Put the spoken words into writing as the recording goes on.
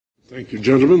Thank you,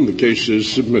 gentlemen. The case is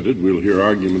submitted. We'll hear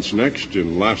arguments next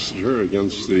in Lassiter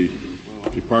against the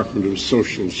Department of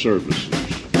Social Services.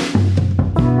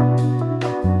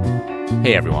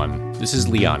 Hey, everyone. This is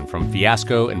Leon from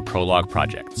Fiasco and Prologue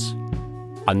Projects.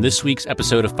 On this week's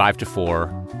episode of 5 to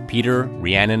 4, Peter,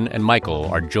 Rhiannon, and Michael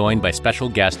are joined by special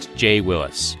guest Jay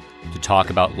Willis to talk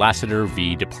about Lassiter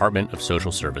v. Department of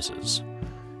Social Services.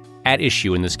 At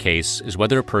issue in this case is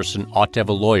whether a person ought to have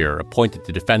a lawyer appointed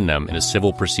to defend them in a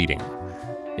civil proceeding,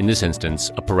 in this instance,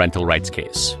 a parental rights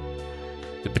case.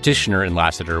 The petitioner in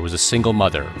Lassiter was a single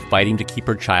mother fighting to keep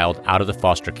her child out of the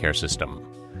foster care system.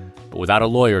 But without a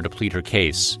lawyer to plead her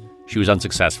case, she was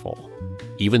unsuccessful,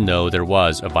 even though there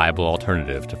was a viable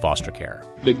alternative to foster care.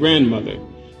 The grandmother,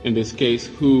 in this case,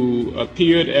 who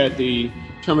appeared at the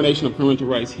termination of parental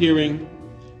rights hearing,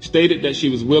 stated that she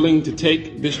was willing to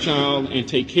take this child and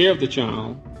take care of the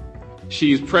child.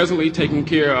 She's presently taking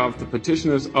care of the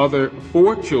petitioner's other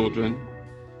 4 children,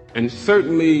 and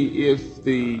certainly if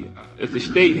the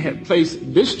state had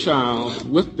placed this child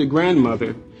with the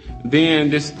grandmother, then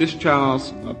this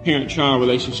child's parent-child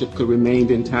relationship could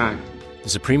remain intact. The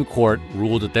Supreme Court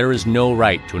ruled that there is no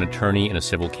right to an attorney in a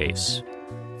civil case,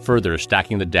 further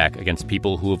stacking the deck against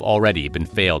people who have already been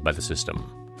failed by the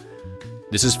system.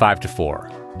 This is 5 to 4,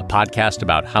 a podcast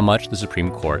about how much the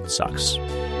Supreme Court sucks.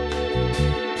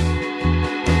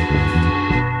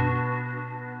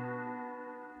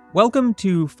 Welcome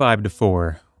to 5 to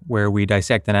 4, where we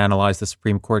dissect and analyze the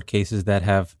Supreme Court cases that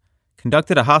have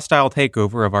conducted a hostile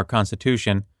takeover of our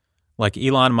Constitution, like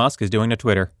Elon Musk is doing to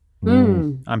Twitter.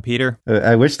 I'm Peter.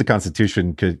 I wish the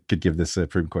Constitution could give the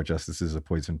Supreme Court justices a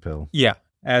poison pill. Yeah.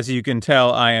 As you can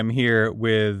tell, I am here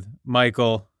with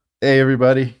Michael. Hey,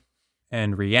 everybody.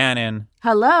 And Rhiannon.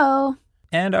 Hello.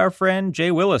 And our friend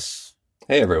Jay Willis.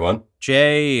 Hey, everyone.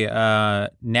 Jay,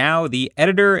 now the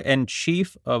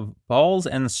editor-in-chief of Balls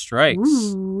and Strikes.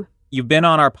 Ooh. You've been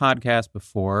on our podcast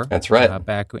before. That's right.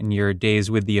 Back in your days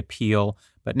with The Appeal.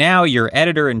 But now you're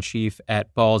editor-in-chief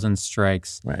at Balls and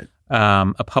Strikes. Right.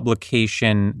 A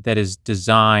publication that is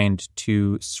designed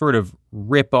to sort of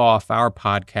rip off our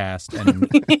podcast and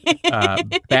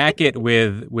back it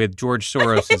with George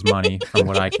Soros's money, from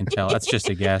what I can tell. That's just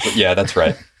a guess. Yeah, that's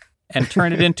right. And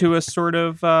turn it into a sort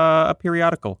of a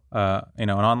periodical, an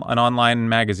online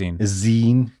magazine. A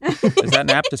zine. Is that an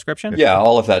apt description? Yeah,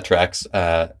 all of that tracks.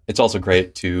 It's also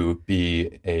great to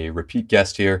be a repeat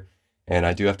guest here. And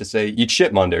I do have to say, eat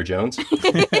shit, Mondaire Jones.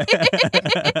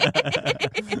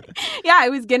 Yeah, I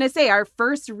was going to say, our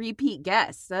first repeat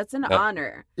guest. That's an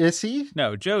honor. Is he?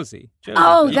 No, Josie.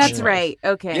 Oh, that's right.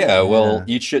 Okay. Yeah, well,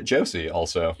 eat shit, Josie,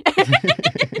 also.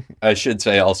 I should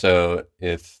say also,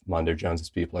 if Mondaire Jones's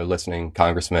people are listening,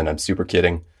 Congressman, I'm super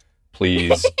kidding.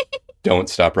 Please don't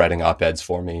stop writing op-eds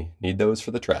for me. Need those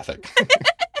for the traffic.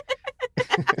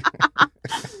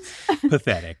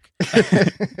 Pathetic.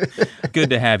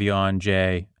 Good to have you on,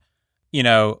 Jay. You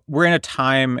know, we're in a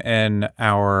time in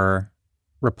our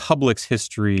republic's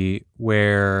history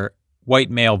where white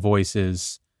male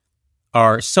voices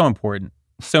are so important,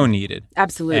 so needed.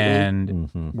 Absolutely.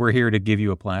 And we're here to give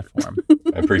you a platform.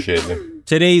 I appreciate it.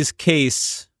 Today's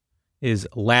case is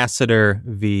Lassiter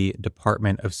v.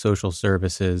 Department of Social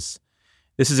Services.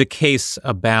 This is a case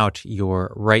about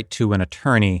your right to an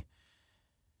attorney.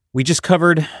 We just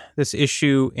covered this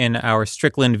issue in our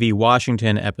Strickland v.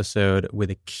 Washington episode with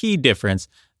a key difference.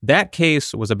 That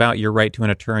case was about your right to an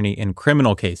attorney in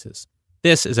criminal cases.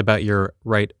 This is about your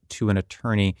right to an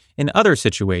attorney in other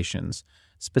situations,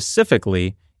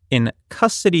 specifically in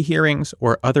custody hearings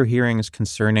or other hearings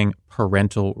concerning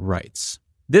parental rights.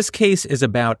 This case is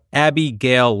about Abby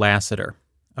Gail Lassiter,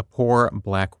 a poor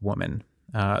black woman.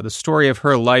 The story of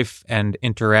her life and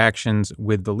interactions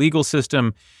with the legal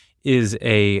system is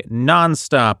a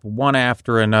nonstop, one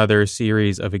after another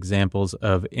series of examples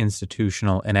of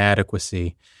institutional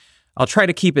inadequacy. I'll try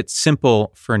to keep it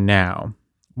simple for now.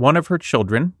 One of her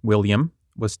children, William,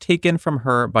 was taken from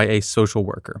her by a social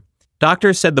worker.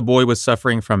 Doctors said the boy was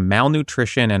suffering from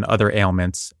malnutrition and other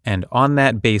ailments, and on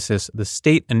that basis, the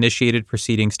state initiated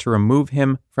proceedings to remove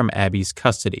him from Abby's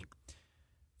custody.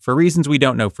 For reasons we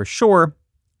don't know for sure,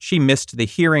 she missed the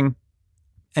hearing,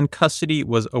 and custody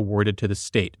was awarded to the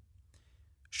state.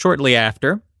 Shortly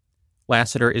after,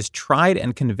 Lassiter is tried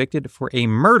and convicted for a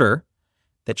murder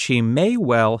that she may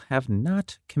well have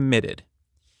not committed.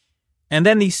 And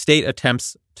then the state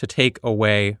attempts to take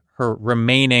away her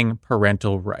remaining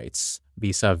parental rights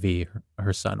vis-a-vis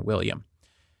her son, William.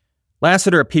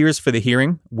 Lassiter appears for the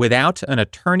hearing without an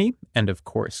attorney and, of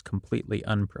course, completely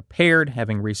unprepared,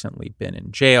 having recently been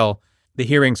in jail. The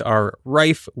hearings are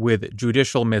rife with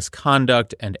judicial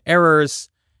misconduct and errors,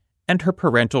 and her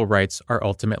parental rights are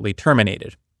ultimately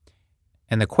terminated.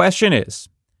 And the question is,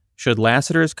 should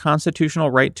Lassiter's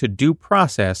constitutional right to due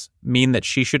process mean that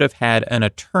she should have had an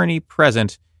attorney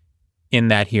present in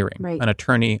that hearing, Right. an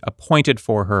attorney appointed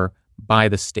for her by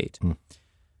the state?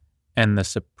 And the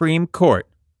Supreme Court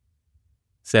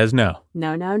says no.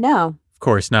 No, no, no. Of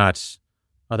course not.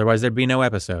 Otherwise, there'd be no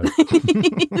episode.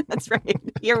 That's right.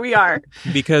 Here we are.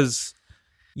 Because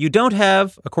you don't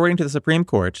have, according to the Supreme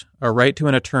Court, a right to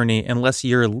an attorney unless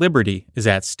your liberty is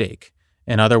at stake.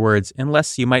 In other words,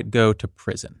 unless you might go to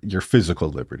prison. Your physical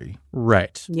liberty.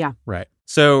 Right. Yeah. Right.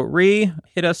 So, Ree,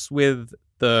 hit us with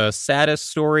the saddest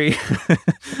story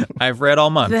I've read all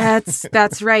month.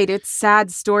 That's right. It's sad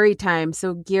story time.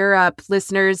 So gear up,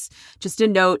 listeners. Just a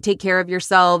note, take care of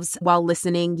yourselves while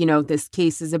listening. You know, this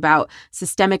case is about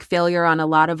systemic failure on a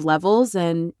lot of levels,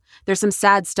 and there's some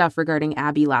sad stuff regarding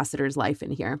Abby Lassiter's life in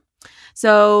here.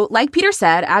 So, like Peter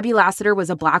said, Abby Lassiter was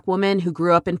a Black woman who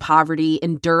grew up in poverty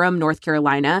in Durham, North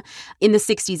Carolina in the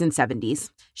 60s and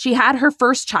 70s. She had her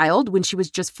first child when she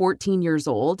was just 14 years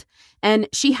old, and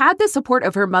she had the support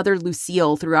of her mother,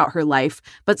 Lucille, throughout her life,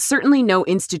 but certainly no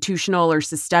institutional or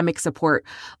systemic support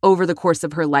over the course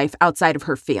of her life outside of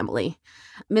her family.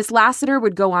 Miss Lassiter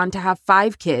would go on to have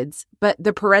 5 kids, but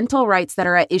the parental rights that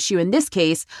are at issue in this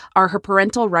case are her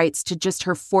parental rights to just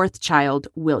her 4th child,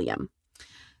 William.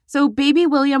 So baby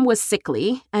William was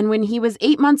sickly, and when he was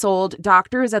 8 months old,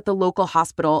 doctors at the local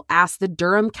hospital asked the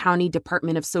Durham County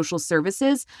Department of Social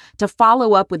Services to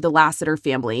follow up with the Lassiter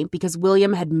family because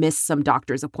William had missed some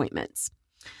doctor's appointments.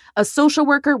 A social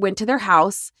worker went to their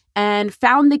house and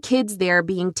found the kids there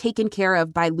being taken care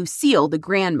of by Lucille, the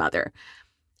grandmother.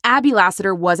 Abby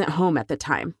Lassiter wasn't home at the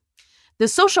time. The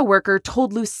social worker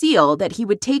told Lucille that he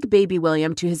would take baby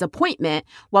William to his appointment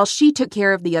while she took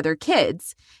care of the other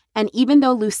kids. And even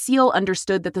though Lucille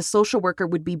understood that the social worker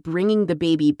would be bringing the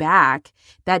baby back,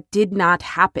 that did not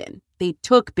happen. They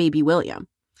took baby William.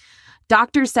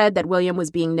 Doctors said that William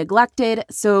was being neglected,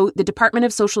 so the Department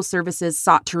of Social Services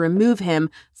sought to remove him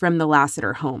from the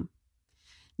Lassiter home.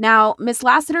 Now, Miss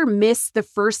Lassiter missed the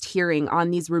first hearing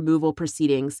on these removal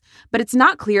proceedings, but it's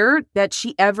not clear that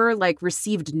she ever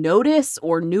received notice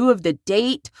or knew of the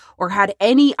date or had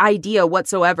any idea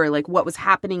whatsoever what was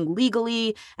happening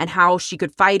legally and how she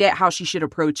could fight it, how she should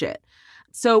approach it.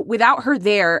 So without her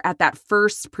there at that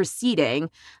first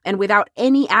proceeding and without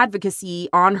any advocacy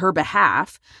on her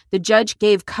behalf, the judge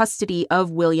gave custody of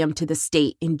William to the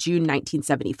state in June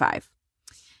 1975.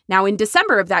 Now, in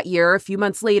December of that year, a few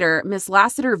months later, Miss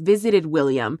Lassiter visited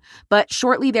William, but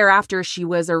shortly thereafter, she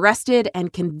was arrested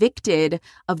and convicted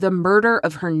of the murder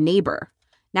of her neighbor.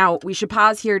 Now, we should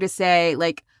pause here to say,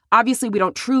 obviously, we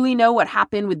don't truly know what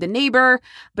happened with the neighbor,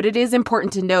 but it is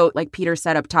important to note, like Peter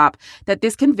said up top, that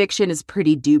this conviction is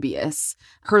pretty dubious.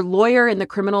 Her lawyer in the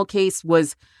criminal case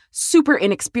was super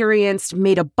inexperienced,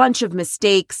 made a bunch of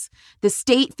mistakes. The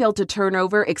state failed to turn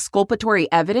over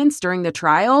exculpatory evidence during the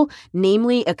trial,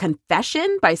 namely a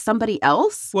confession by somebody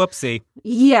else. Whoopsie.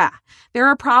 Yeah, there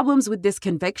are problems with this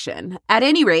conviction. At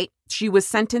any rate, she was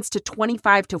sentenced to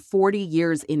 25 to 40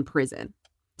 years in prison.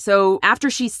 So after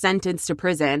she's sentenced to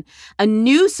prison, a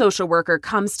new social worker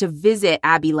comes to visit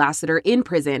Abby Lassiter in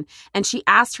prison, and she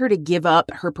asked her to give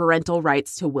up her parental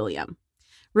rights to William.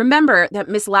 Remember that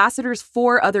Miss Lassiter's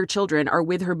 4 other children are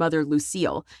with her mother,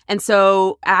 Lucille. And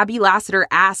so Abby Lassiter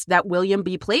asked that William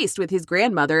be placed with his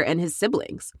grandmother and his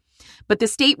siblings. But the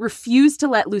state refused to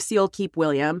let Lucille keep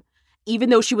William, even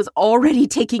though she was already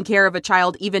taking care of a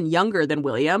child even younger than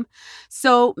William.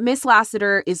 So Miss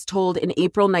Lassiter is told in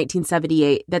April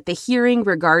 1978 that the hearing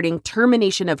regarding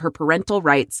termination of her parental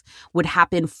rights would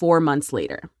happen 4 months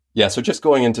later. Yeah, so just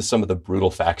going into some of the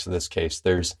brutal facts of this case,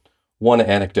 there's one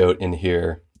anecdote in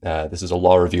here. This is a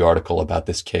law review article about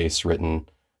this case written,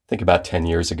 I think, about 10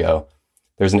 years ago.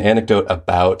 There's an anecdote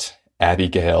about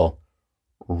Abigail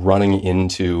running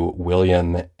into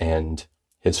William and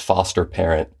his foster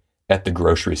parent at the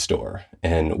grocery store.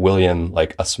 And William,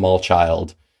 like a small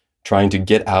child, trying to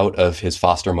get out of his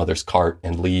foster mother's cart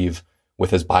and leave with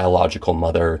his biological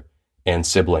mother and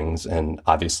siblings, and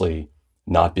obviously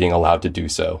not being allowed to do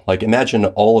so. Imagine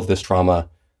all of this trauma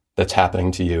that's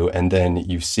happening to you, and then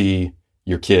you see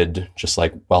your kid just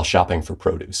while shopping for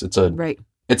produce. It's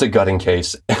a gutting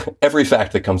case. Every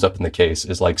fact that comes up in the case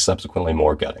is subsequently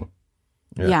more gutting.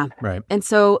 Yeah. Right. And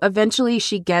so eventually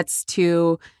she gets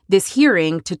to this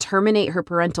hearing to terminate her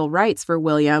parental rights for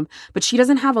William, but she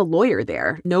doesn't have a lawyer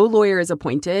there. No lawyer is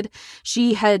appointed.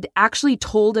 She had actually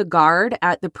told a guard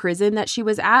at the prison that she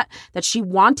was at that she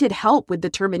wanted help with the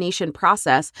termination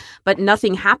process, but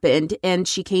nothing happened. And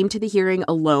she came to the hearing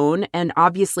alone and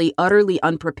obviously utterly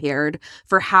unprepared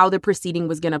for how the proceeding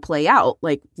was going to play out,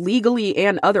 like legally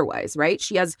and otherwise, right?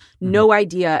 She has no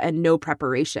idea and no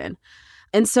preparation.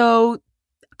 And so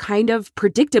kind of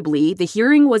predictably, the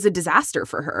hearing was a disaster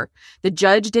for her. The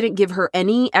judge didn't give her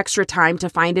any extra time to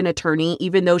find an attorney,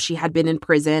 even though she had been in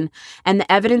prison. And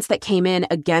the evidence that came in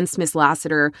against Miss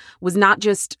Lassiter was not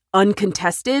just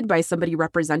uncontested by somebody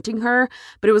representing her,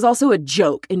 but it was also a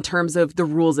joke in terms of the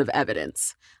rules of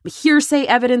evidence. Hearsay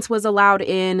evidence was allowed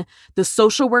in. The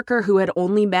social worker who had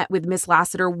only met with Miss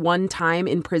Lassiter one time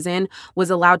in prison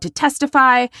was allowed to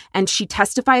testify, and she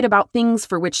testified about things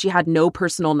for which she had no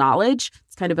personal knowledge.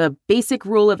 It's kind of a basic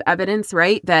rule of evidence,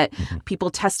 right? That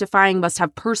people testifying must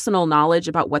have personal knowledge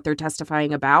about what they're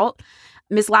testifying about.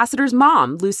 Miss Lassiter's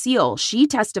mom, Lucille, she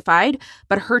testified,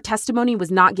 but her testimony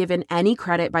was not given any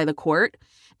credit by the court.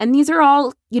 And these are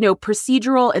all,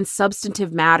 procedural and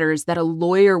substantive matters that a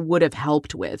lawyer would have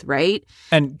helped with, right?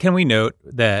 And can we note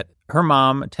that her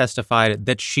mom testified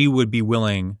that she would be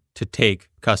willing to take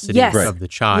custody Yes. of the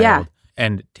child Yeah.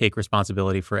 and take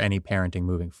responsibility for any parenting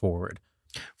moving forward.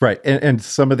 Right. And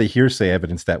some of the hearsay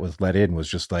evidence that was let in was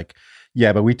just like,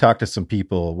 yeah, but we talked to some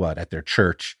people, at their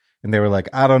church, and they were like,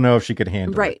 I don't know if she could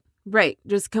handle it. Right.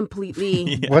 Just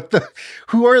completely. What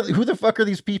who the fuck are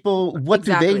these people? What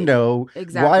do Exactly. they know?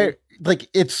 Exactly. Why?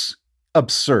 It's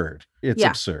absurd. It's Yeah.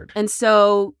 absurd. And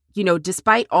so,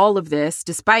 despite all of this,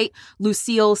 despite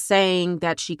Lucille saying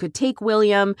that she could take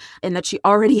William and that she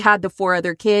already had the 4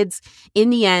 other kids,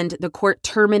 in the end, the court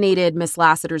terminated Miss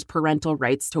Lassiter's parental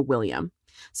rights to William.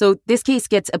 So this case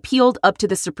gets appealed up to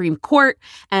the Supreme Court,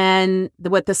 and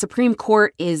what the Supreme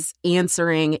Court is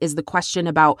answering is the question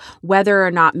about whether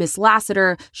or not Miss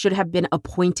Lassiter should have been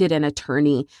appointed an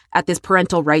attorney at this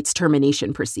parental rights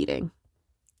termination proceeding.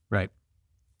 Right.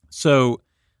 So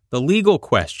the legal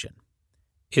question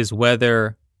is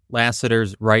whether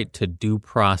Lassiter's right to due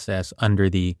process under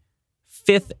the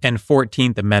 5th and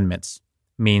 14th Amendments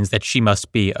means that she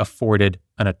must be afforded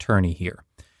an attorney here.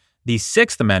 The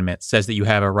 6th Amendment says that you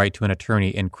have a right to an attorney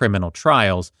in criminal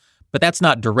trials, but that's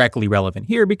not directly relevant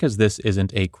here because this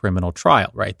isn't a criminal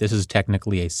trial, right? This is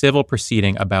technically a civil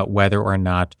proceeding about whether or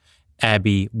not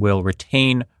Abby will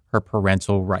retain her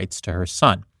parental rights to her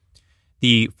son.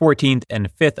 The 14th and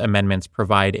 5th Amendments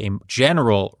provide a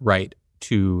general right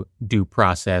to due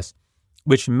process,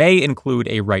 which may include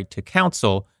a right to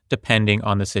counsel depending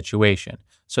on the situation.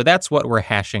 So that's what we're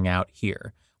hashing out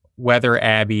here, whether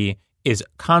Abby is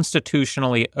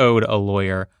constitutionally owed a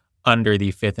lawyer under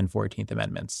the 5th and 14th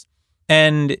Amendments.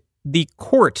 And the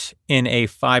court, in a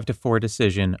 5-4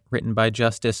 decision written by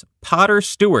Justice Potter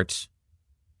Stewart,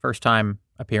 first time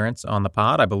appearance on the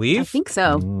pod, I believe. I think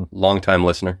so. Long-time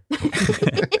listener.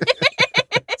 The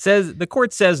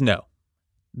court says no.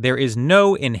 There is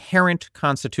no inherent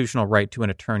constitutional right to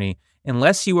an attorney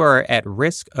unless you are at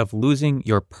risk of losing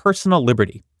your personal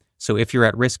liberty. So if you're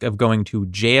at risk of going to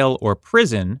jail or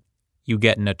prison, you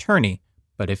get an attorney.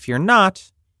 But if you're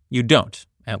not, you don't,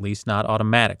 at least not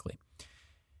automatically.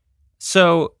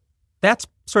 So that's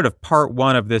sort of part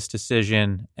one of this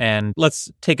decision. And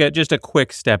let's take just a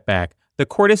quick step back. The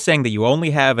court is saying that you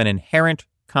only have an inherent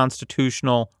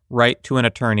constitutional right to an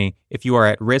attorney if you are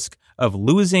at risk of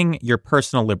losing your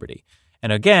personal liberty.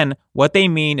 And again, what they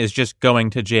mean is just going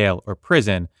to jail or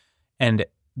prison. And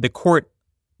the court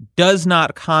does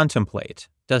not contemplate,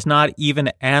 does not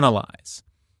even analyze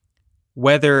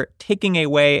whether taking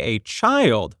away a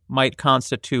child might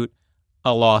constitute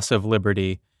a loss of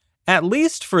liberty, at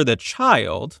least for the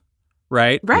child,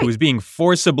 right? Right. Who's being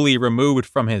forcibly removed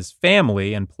from his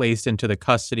family and placed into the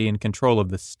custody and control of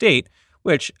the state,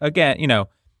 which, again,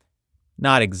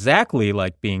 not exactly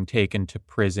like being taken to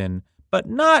prison, but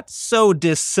not so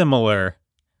dissimilar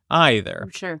either.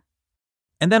 Sure.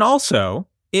 And then also,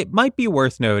 it might be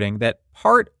worth noting that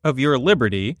part of your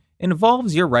liberty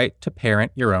involves your right to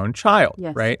parent your own child,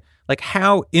 Yes. right? Like,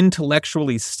 how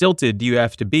intellectually stilted do you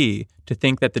have to be to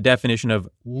think that the definition of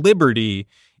liberty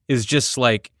is just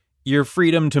like your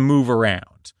freedom to move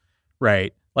around,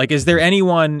 right? Like, is there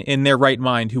anyone in their right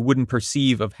mind who wouldn't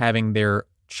perceive of having their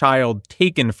child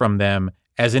taken from them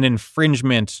as an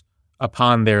infringement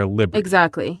upon their liberty.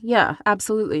 Exactly. Yeah,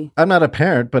 absolutely. I'm not a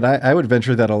parent, but I would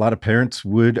venture that a lot of parents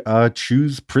would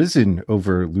choose prison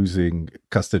over losing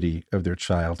custody of their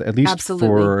child, at least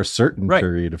for a certain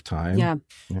period of time.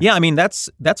 Yeah, I mean, that's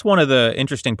one of the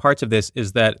interesting parts of this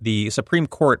is that the Supreme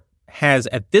Court has,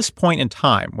 at this point in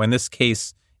time, when this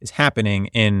case is happening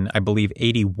in, I believe,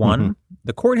 81,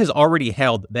 the court has already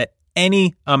held that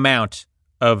any amount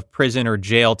of prison or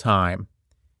jail time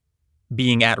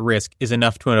being at risk is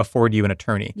enough to afford you an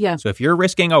attorney. Yeah. So if you're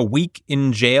risking a week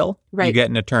in jail, you get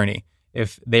an attorney.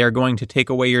 If they are going to take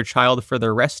away your child for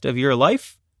the rest of your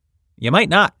life, you might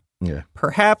not. Yeah.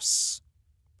 Perhaps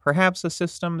a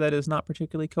system that is not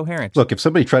particularly coherent. Look, if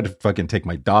somebody tried to fucking take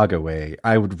my dog away,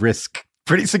 I would risk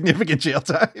pretty significant jail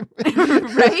time.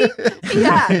 Right?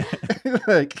 Yeah.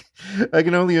 Like, I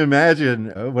can only imagine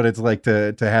what it's like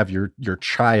to have your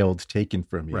child taken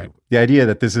from you. Right. The idea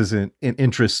that this isn't an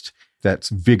interest that's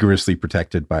vigorously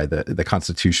protected by the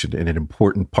Constitution and an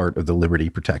important part of the liberty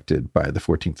protected by the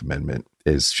 14th Amendment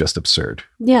is just absurd.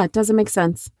 Yeah, it doesn't make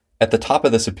sense. At the top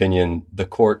of this opinion, the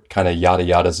court kind of yada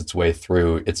yadas its way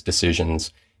through its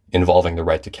decisions involving the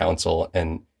right to counsel.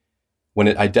 And when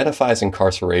it identifies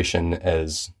incarceration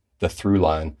as the through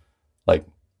line, like,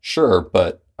 sure,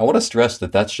 but I want to stress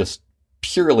that that's just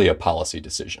purely a policy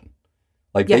decision.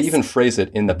 Like, they even phrase it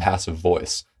in the passive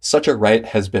voice. Such a right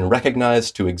has been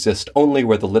recognized to exist only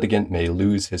where the litigant may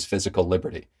lose his physical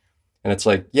liberty. And it's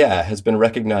like, yeah, it has been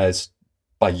recognized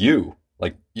by you.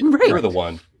 Like, you're the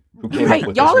one who came up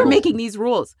with Y'all this are rule. making these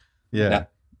rules. Yeah. Now,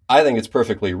 I think it's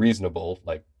perfectly reasonable,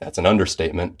 like, that's an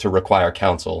understatement, to require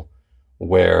counsel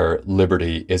where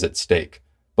liberty is at stake.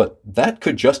 But that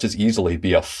could just as easily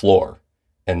be a floor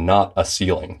and not a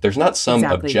ceiling. There's not some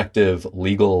objective,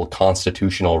 legal,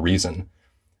 constitutional reason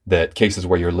that cases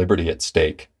where your liberty at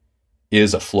stake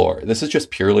is a floor. This is just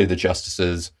purely the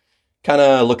justices kind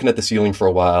of looking at the ceiling for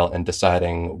a while and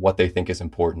deciding what they think is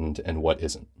important and what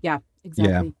isn't. Yeah,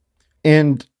 exactly. Yeah.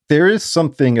 And there is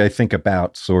something I think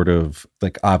about sort of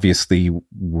like, obviously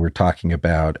we're talking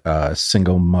about a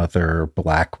single mother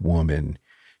Black woman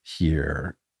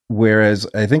here. Whereas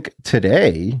I think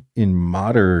today in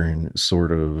modern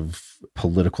sort of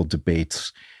political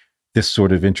debates, this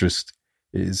sort of interest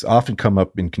is often come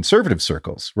up in conservative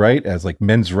circles, right? As like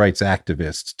men's rights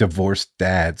activists, divorced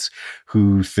dads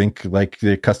who think like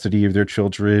the custody of their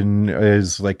children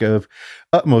is like of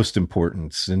utmost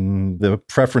importance. And the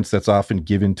preference that's often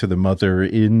given to the mother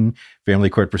in family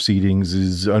court proceedings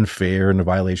is unfair and a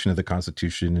violation of the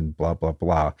Constitution and blah, blah,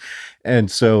 blah.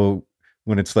 And so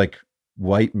when it's like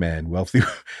white men,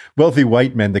 wealthy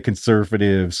white men, the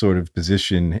conservative sort of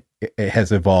position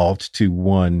has evolved to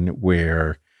one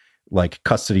where like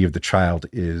custody of the child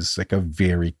is like a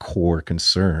very core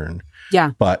concern.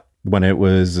 Yeah. But when it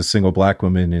was a single Black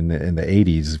woman in the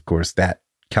 80s, of course, that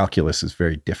calculus is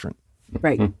very different.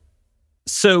 Right.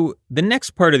 So the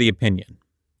next part of the opinion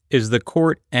is the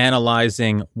court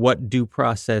analyzing what due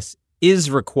process is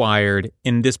required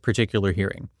in this particular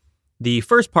hearing. The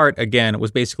first part, again,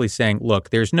 was basically saying, look,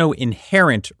 there's no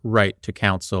inherent right to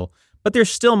counsel, but there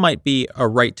still might be a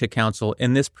right to counsel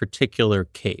in this particular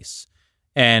case.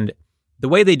 And the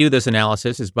way they do this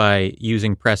analysis is by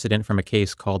using precedent from a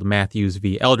case called Matthews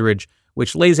v. Eldridge,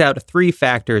 which lays out 3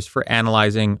 factors for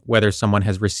analyzing whether someone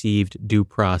has received due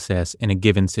process in a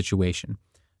given situation.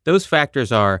 Those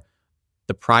factors are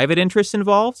the private interests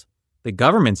involved, the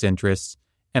government's interests,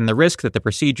 and the risk that the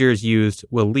procedures used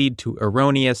will lead to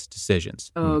erroneous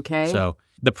decisions. Okay. So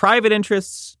the private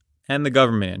interests and the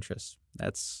government interests.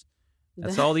 That's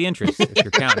all the interests if you're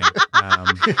counting.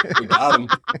 We got them.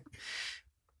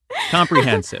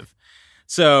 Comprehensive.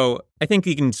 So I think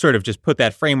you can sort of just put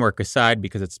that framework aside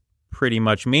because it's pretty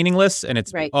much meaningless. And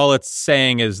it's all it's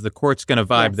saying is the court's going to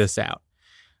vibe this out.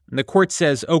 And the court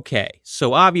says, okay,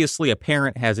 so obviously a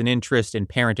parent has an interest in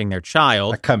parenting their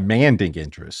child. A commanding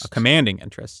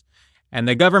interest. And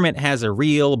the government has a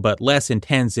real but less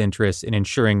intense interest in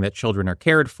ensuring that children are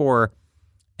cared for.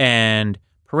 And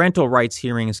parental rights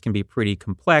hearings can be pretty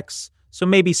complex. So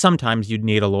maybe sometimes you'd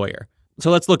need a lawyer. So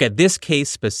let's look at this case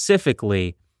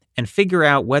specifically and figure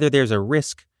out whether there's a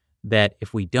risk that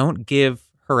if we don't give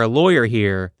her a lawyer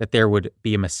here, that there would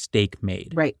be a mistake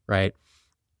made. Right.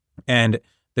 And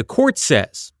the court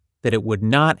says that it would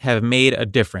not have made a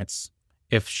difference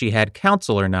if she had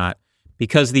counsel or not,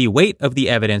 because the weight of the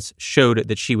evidence showed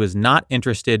that she was not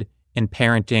interested in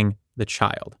parenting the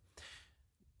child,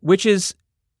 which is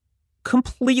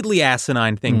completely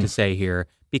asinine thing to say here,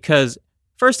 because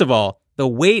first of all, the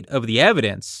weight of the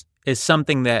evidence is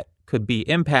something that could be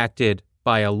impacted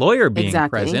by a lawyer being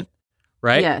present,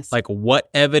 right? Yes. Like what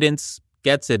evidence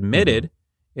gets admitted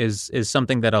is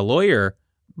something that a lawyer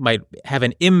might have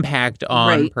an impact on,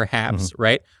 Right. perhaps,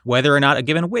 right? Whether or not a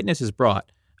given witness is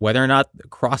brought, whether or not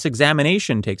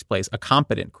cross-examination takes place, a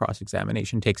competent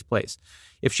cross-examination takes place.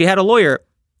 If she had a lawyer,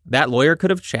 that lawyer could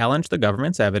have challenged the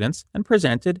government's evidence and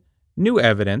presented new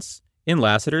evidence in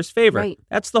Lassiter's favor. Right.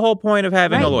 That's the whole point of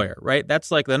having a Right. lawyer, right?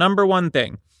 That's like the number one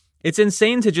thing. It's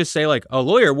insane to just say like a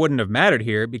lawyer wouldn't have mattered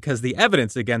here because the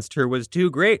evidence against her was too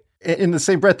great. In the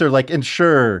same breath, they're like, and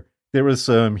sure, there was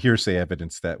some hearsay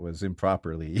evidence that was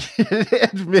improperly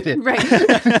admitted. Right.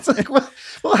 It's like,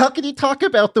 well, how can you talk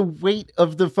about the weight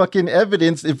of the fucking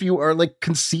evidence if you are like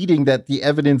conceding that the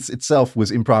evidence itself was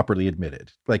improperly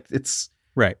admitted? Like, it's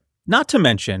Right. Not to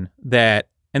mention that,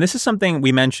 and this is something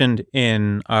we mentioned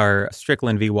in our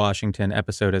Strickland v. Washington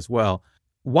episode as well.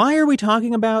 Why are we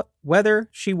talking about whether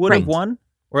she would have Right. won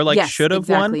or like Yes, should have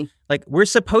exactly. won? Like, we're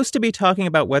supposed to be talking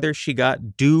about whether she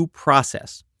got due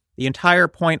process. The entire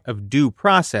point of due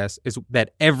process is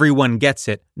that everyone gets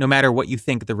it, no matter what you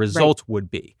think the result would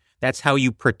be. That's how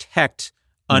you protect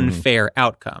unfair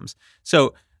outcomes.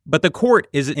 So, but the court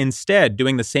is instead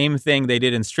doing the same thing they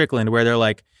did in Strickland, where they're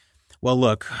like, well,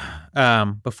 look,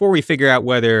 before we figure out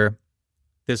whether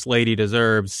this lady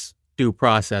deserves due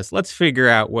process, let's figure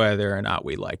out whether or not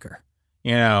we like her.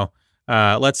 You know,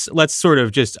 let's sort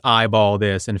of just eyeball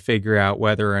this and figure out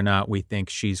whether or not we think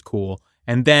she's cool.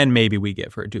 And then maybe we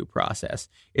give her due process.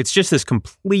 It's just this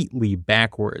completely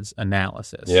backwards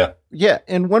analysis. Yeah. Yeah,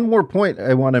 and one more point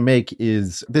I want to make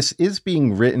is this is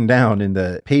being written down in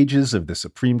the pages of the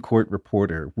Supreme Court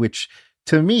Reporter, which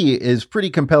to me is pretty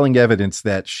compelling evidence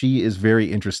that she is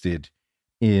very interested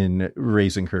in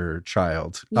raising her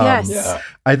child. Yes. Yeah.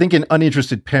 I think an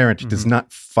uninterested parent does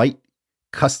not fight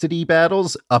custody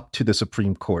battles up to the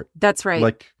Supreme Court. That's right.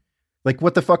 Like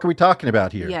what the fuck are we talking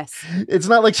about here? Yes. It's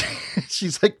not like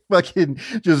she's like fucking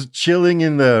just chilling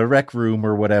in the rec room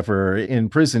or whatever in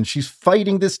prison. She's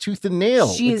fighting this tooth and nail.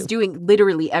 She Like, is doing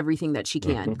literally everything that she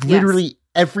can. Yes. literally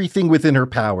everything within her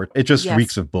power. It just Yes.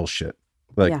 reeks of bullshit.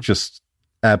 Like Yeah. just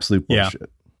absolute Yeah. bullshit.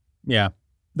 Yeah.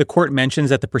 The court mentions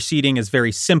that the proceeding is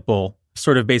very simple,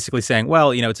 sort of basically saying,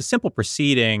 well, you know, it's a simple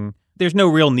proceeding. There's no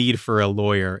real need for a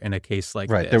lawyer in a case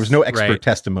like Right. this. There was no expert right?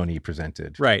 testimony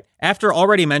presented. Right. After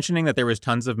already mentioning that there was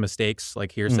tons of mistakes,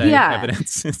 like hearsay Yeah.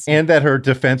 evidence. And that her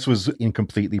defense was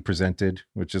incompletely presented,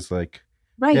 which is like,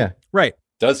 Right. yeah. Right.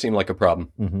 Does seem like a problem.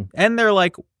 Mhm. And they're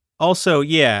like, also,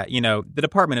 yeah, you know, the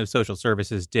Department of Social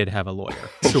Services did have a lawyer.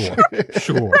 Sure.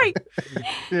 Sure. Right.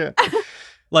 Yeah.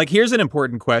 Like, here's an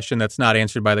important question that's not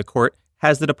answered by the court.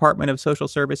 Has the Department of Social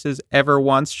Services ever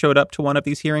once showed up to one of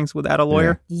these hearings without a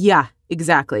lawyer? Yeah,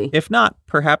 exactly. If not,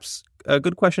 perhaps a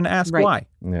good question to ask Right. why,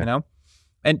 Yeah. you know?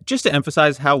 And just to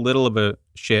emphasize how little of a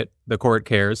shit the court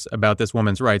cares about this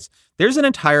woman's rights, there's an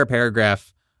entire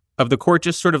paragraph of the court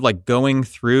just sort of like going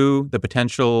through the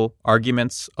potential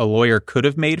arguments a lawyer could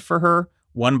have made for her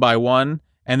one by one,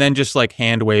 and then just like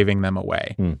hand waving them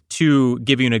away. To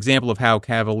give you an example of how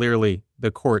cavalierly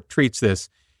the court treats this,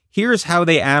 here's how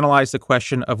they analyze the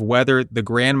question of whether the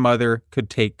grandmother could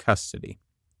take custody.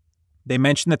 They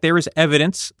mention that there is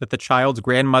evidence that the child's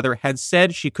grandmother had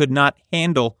said she could not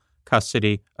handle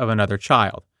custody of another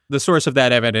child. The source of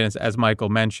that evidence, as Michael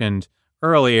mentioned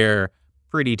earlier,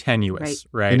 pretty tenuous,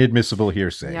 right? Inadmissible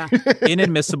hearsay. Yeah.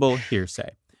 Inadmissible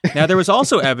hearsay. Now, there was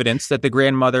also evidence that the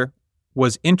grandmother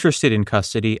was interested in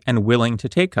custody and willing to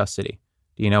take custody.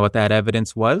 Do you know what that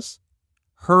evidence was?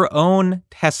 Her own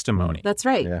testimony. That's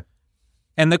right. Yeah.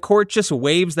 And the court just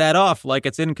waves that off like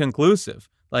it's inconclusive.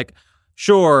 Like,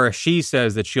 sure, she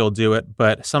says that she'll do it,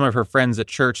 but some of her friends at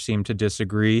church seem to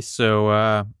disagree.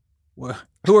 So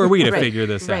who are we to Right, figure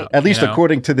this right. out? At least you know?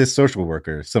 according to this social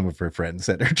worker, some of her friends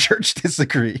at her church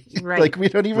disagree. Right. Like we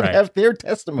don't even Right. have their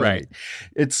testimony. Right.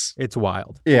 It's It's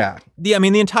wild. yeah. I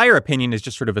mean, the entire opinion is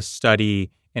just sort of a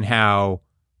study in how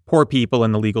poor people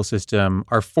in the legal system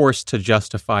are forced to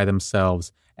justify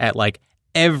themselves at like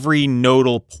every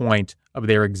nodal point of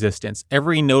their existence,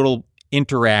 every nodal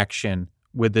interaction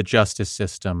with the justice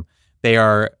system. They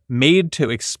are made to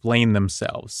explain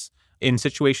themselves in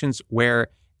situations where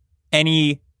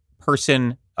any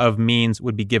person of means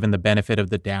would be given the benefit of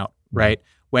the doubt, right?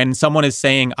 When someone is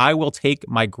saying, I will take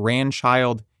my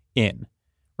grandchild in,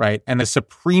 right? And the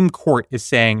Supreme Court is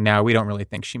saying, now we don't really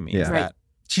think she means Yeah. that. Right.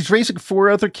 She's raising 4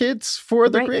 other kids, 4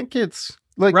 other Right. grandkids.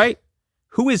 Like Right?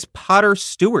 Who is Potter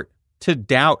Stewart to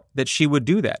doubt that she would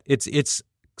do that? It's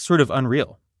sort of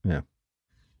unreal.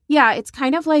 Yeah, it's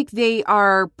kind of like they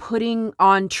are putting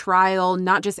on trial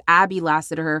not just Abby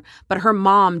Lassiter, but her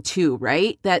mom too,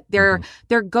 right? That they're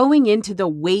going into the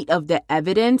weight of the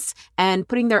evidence and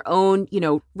putting their own,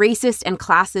 racist and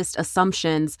classist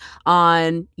assumptions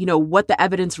on, what the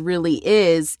evidence really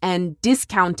is and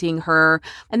discounting her,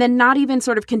 and then not even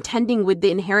sort of contending with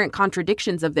the inherent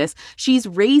contradictions of this. She's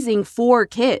raising 4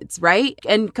 kids, right?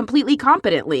 And completely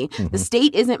competently. The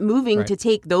state isn't moving to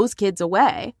take those kids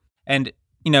away. And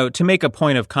to make a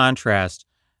point of contrast,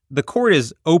 the court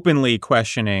is openly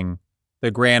questioning the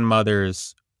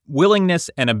grandmother's willingness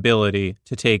and ability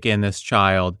to take in this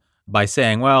child by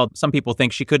saying, well, some people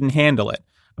think she couldn't handle it.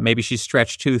 Maybe she's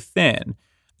stretched too thin.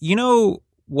 You know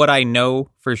what I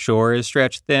know for sure is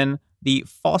stretched thin? The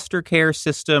foster care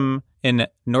system in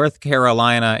North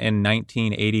Carolina in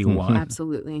 1981.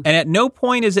 Absolutely. And at no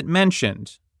point is it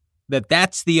mentioned that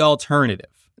that's the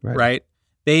alternative, right?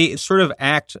 They sort of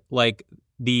act like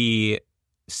the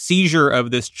seizure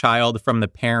of this child from the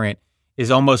parent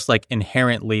is almost like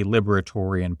inherently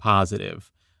liberatory and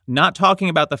positive. Not talking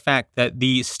about the fact that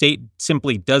the state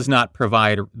simply does not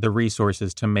provide the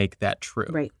resources to make that true.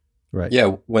 Right.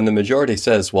 Yeah, when the majority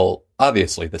says, well,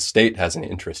 obviously the state has an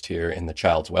interest here in the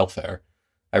child's welfare,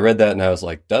 I read that and I was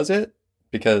like, does it?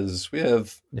 Because we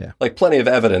have plenty of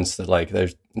evidence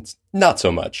that it's not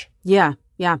so much. Yeah,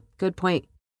 good point.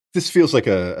 This feels like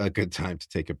a good time to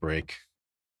take a break.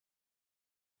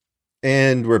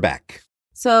 And we're back.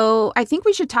 So I think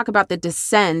we should talk about the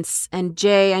dissents. And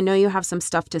Jay, I know you have some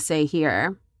stuff to say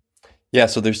here. Yeah,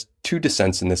 so there's 2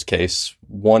 dissents in this case.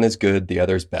 One is good, the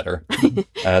other is better.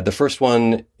 The first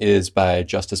one is by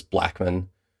Justice Blackmun,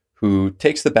 who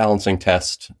takes the balancing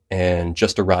test and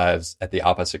just arrives at the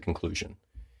opposite conclusion.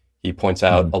 He points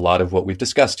out a lot of what we've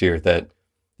discussed here, that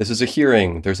this is a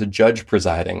hearing, there's a judge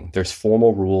presiding, there's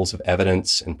formal rules of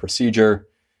evidence and procedure.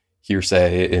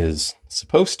 Hearsay is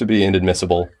supposed to be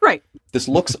inadmissible. Right. This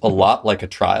looks a lot like a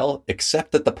trial,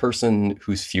 except that the person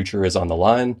whose future is on the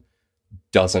line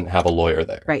doesn't have a lawyer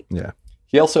there. Right. Yeah.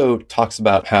 He also talks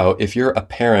about how if you're a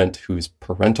parent whose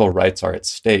parental rights are at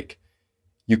stake,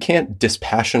 you can't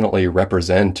dispassionately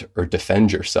represent or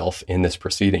defend yourself in this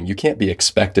proceeding. You can't be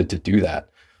expected to do that.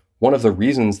 One of the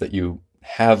reasons that you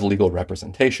have legal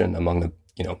representation, among the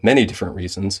many different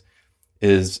reasons,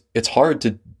 is it's hard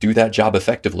to do that job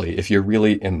effectively if you're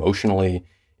really emotionally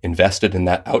invested in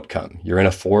that outcome. You're in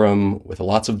a forum with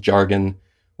lots of jargon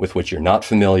with which you're not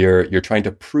familiar. You're trying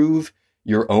to prove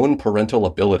your own parental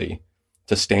ability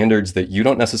to standards that you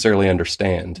don't necessarily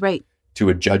understand, right, to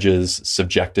a judge's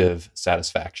subjective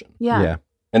satisfaction. Yeah.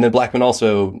 And then Blackmun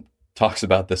also talks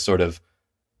about this sort of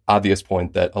obvious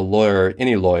point that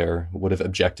any lawyer would have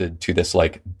objected to this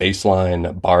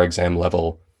baseline bar exam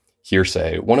level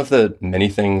hearsay. One of the many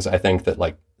things I think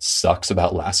that sucks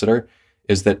about Lassiter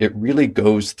is that it really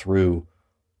goes through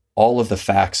all of the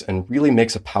facts and really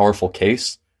makes a powerful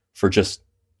case for just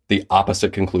the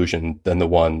opposite conclusion than the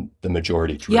one the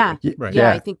majority drew. Yeah. Right.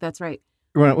 Yeah, I think that's right.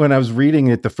 When I was reading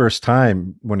it the first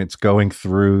time, when it's going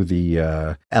through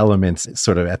the elements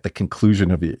sort of at the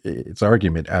conclusion of its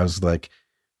argument, I was like,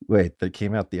 wait, they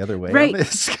came out the other way right. on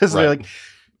this? Because they're like,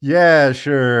 yeah,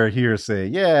 sure, hearsay.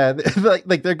 Yeah,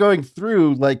 like they're going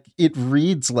through, it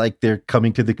reads like they're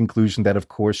coming to the conclusion that, of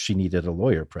course, she needed a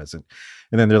lawyer present.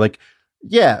 And then they're like,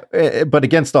 yeah, but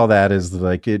against all that is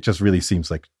it just really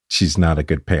seems like she's not a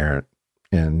good parent.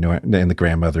 And the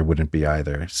grandmother wouldn't be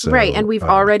either. So, right, and we've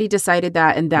already decided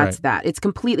that, and that's right. that. It's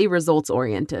completely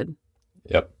results-oriented.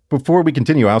 Yep. Before we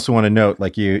continue, I also want to note,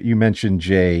 you mentioned,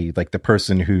 Jay, the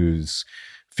person whose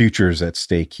futures at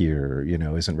stake here,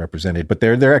 isn't represented. But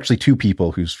there are actually 2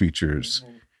 people whose futures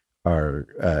are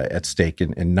at stake,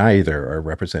 and neither are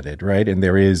represented, right? And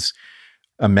there is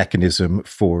a mechanism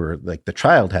for the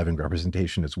child having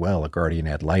representation as well, a guardian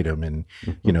ad litem. And,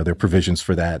 there are provisions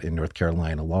for that in North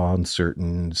Carolina law in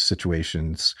certain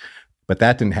situations. But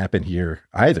that didn't happen here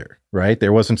either, right?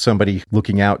 There wasn't somebody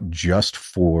looking out just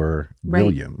for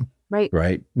William,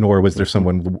 right? Nor was there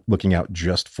someone looking out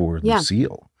just for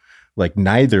Lucille.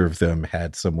 Neither of them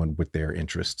had someone with their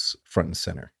interests front and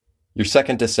center. Your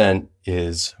second dissent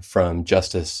is from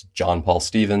Justice John Paul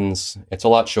Stevens. It's a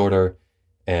lot shorter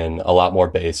and a lot more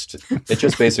based. It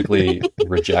just basically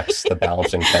rejects the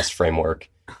balancing test framework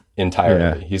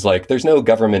entirely. Yeah. He's like, there's no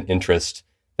government interest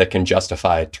that can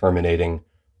justify terminating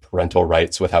parental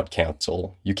rights without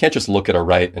counsel. You can't just look at a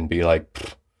right and be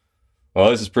like, well,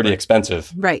 this is pretty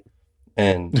expensive. Right.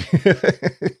 And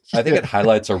I think it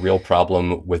highlights a real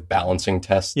problem with balancing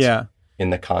tests in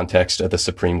the context of the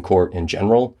Supreme Court in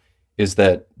general, is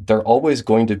that they're always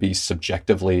going to be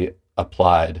subjectively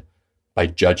applied by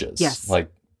judges. Yes.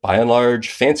 By and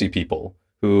large, fancy people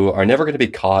who are never going to be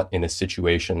caught in a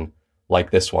situation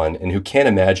like this one and who can't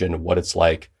imagine what it's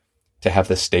like to have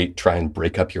the state try and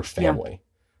break up your family.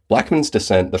 Yeah. Blackmun's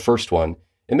dissent, the first one,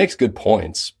 it makes good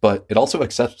points, but it also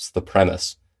accepts the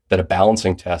premise that a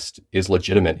balancing test is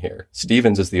legitimate here.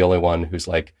 Stevens is the only one who's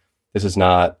like, this is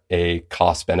not a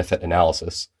cost-benefit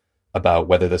analysis about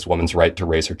whether this woman's right to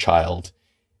raise her child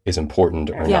is important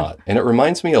or not. And it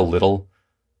reminds me a little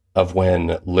of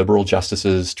when liberal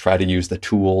justices try to use the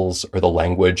tools or the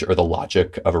language or the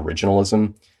logic of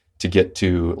originalism to get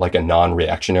to like a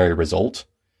non-reactionary result.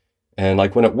 And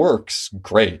like when it works,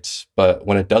 great. But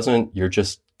when it doesn't, you're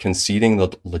just conceding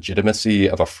the legitimacy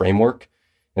of a framework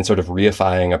and sort of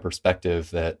reifying a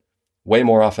perspective that way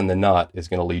more often than not is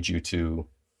going to lead you to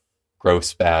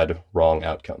gross, bad, wrong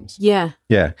outcomes. Yeah.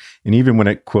 And even when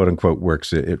it quote unquote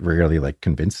works, it rarely like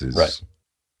convinces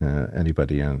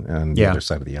anybody on the other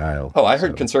side of the aisle. Oh, I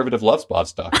heard conservative loves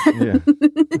Bostock. Yeah.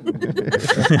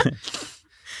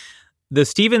 The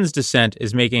Stevens dissent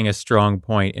is making a strong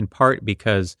point in part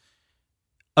because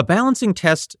a balancing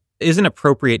test isn't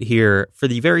appropriate here for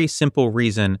the very simple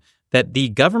reason that the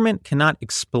government cannot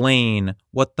explain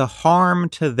what the harm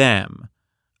to them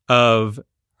of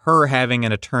her having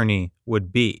an attorney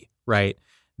would be, right?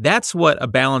 That's what a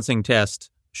balancing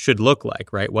test should look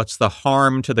like, right? What's the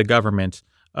harm to the government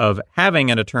of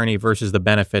having an attorney versus the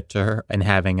benefit to her and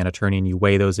having an attorney, and you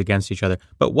weigh those against each other.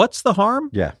 But what's the harm?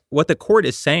 Yeah. What the court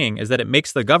is saying is that it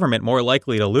makes the government more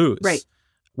likely to lose, right?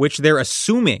 Which they're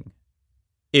assuming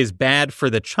is bad for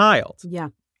the child. Yeah.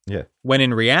 When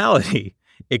in reality,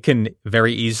 it can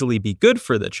very easily be good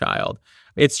for the child.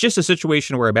 It's just a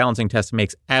situation where a balancing test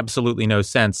makes absolutely no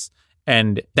sense.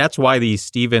 And that's why the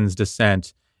Stevens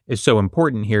dissent is so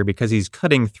important here, because he's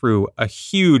cutting through a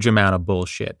huge amount of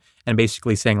bullshit and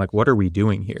basically saying, like, what are we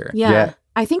doing here? Yeah.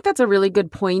 I think that's a really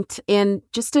good point. And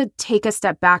just to take a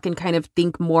step back and kind of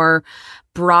think more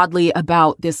broadly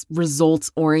about this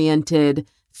results-oriented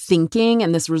thinking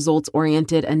and this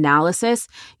results-oriented analysis,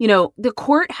 you know, the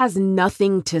court has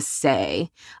nothing to say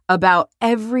about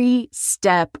every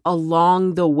step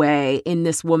along the way in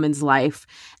this woman's life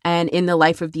and in the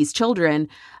life of these children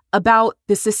about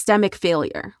the systemic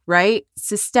failure, right?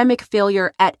 Systemic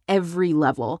failure at every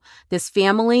level. This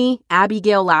family,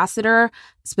 Abigail Lassiter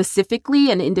specifically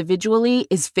and individually,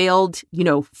 is failed, you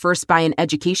know, first by an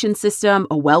education system,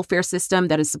 a welfare system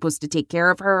that is supposed to take care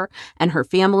of her and her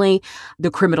family, the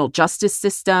criminal justice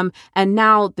system, and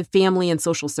now the family and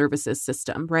social services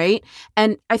system, right?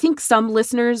 And I think some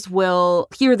listeners will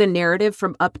hear the narrative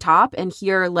from up top and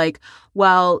hear like,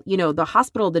 well, you know, the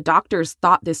hospital, the doctors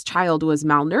thought this child was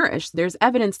malnourished. There's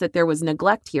evidence that there was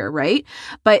neglect here, right?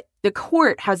 But the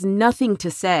court has nothing to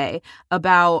say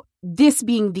about this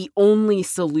being the only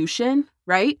solution,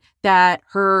 right? That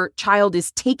her child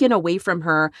is taken away from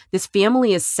her. This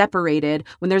family is separated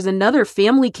when there's another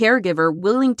family caregiver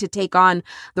willing to take on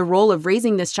the role of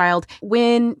raising this child.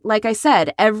 When, like I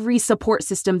said, every support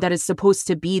system that is supposed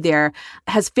to be there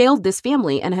has failed this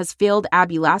family and has failed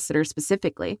Abby Lassiter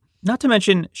specifically. Not to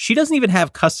mention, she doesn't even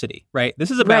have custody, right? This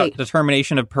is about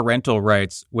determination of parental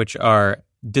rights, which are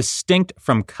distinct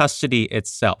from custody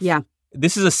itself. Yeah.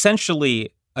 This is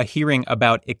essentially a hearing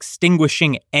about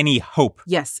extinguishing any hope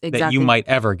that you might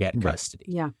ever get custody.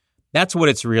 Yeah. That's what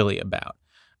it's really about.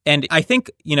 And I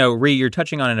think, you know, Rhee, you're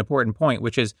touching on an important point,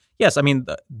 which is, yes, I mean,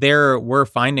 there were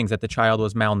findings that the child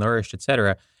was malnourished, et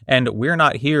cetera. And we're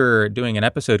not here doing an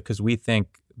episode because we think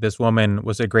this woman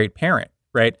was a great parent,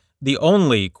 right? The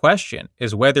only question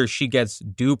is whether she gets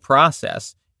due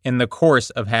process in the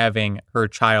course of having her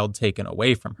child taken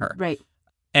away from her. Right.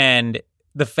 And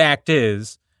the fact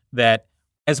is that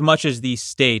as much as the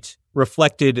state,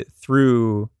 reflected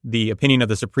through the opinion of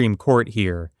the Supreme Court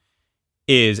here,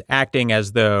 is acting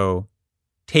as though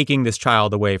taking this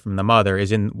child away from the mother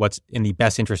is in what's in the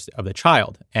best interest of the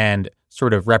child and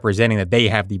sort of representing that they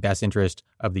have the best interest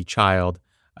of the child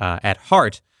at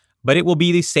heart. But it will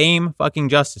be the same fucking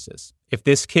justices. If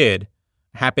this kid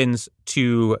happens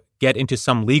to get into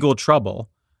some legal trouble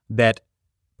that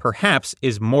perhaps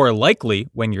is more likely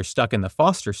when you're stuck in the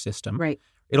foster system, right,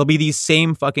 it'll be these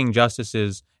same fucking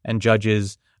justices and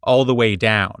judges all the way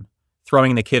down,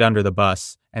 throwing the kid under the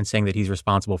bus and saying that he's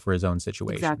responsible for his own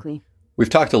situation. Exactly. We've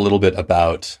talked a little bit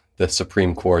about the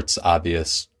Supreme Court's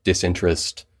obvious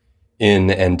disinterest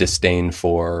in and disdain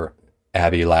for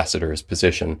Abby Lassiter's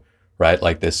position, right?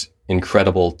 Like this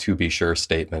incredible to be sure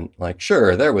statement. Like,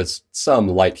 sure, there was some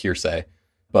light hearsay,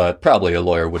 but probably a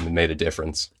lawyer wouldn't have made a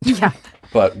difference. Yeah.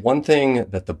 But one thing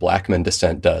that the Blackmun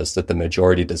dissent does that the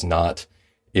majority does not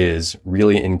is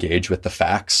really engage with the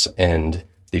facts and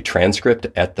the transcript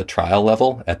at the trial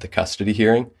level, at the custody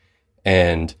hearing,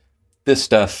 and This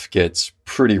stuff gets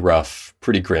pretty rough,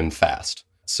 pretty grim fast.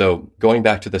 So going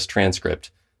back to this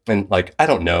transcript, and I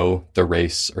don't know the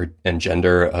race and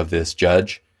gender of this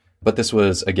judge, but this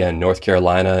was, again, North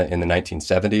Carolina in the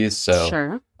 1970s. So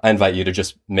Sure. I invite you to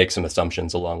just make some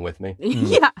assumptions along with me.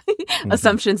 Yeah.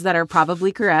 Assumptions that are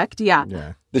probably correct. Yeah.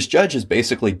 Yeah. This judge is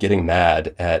basically getting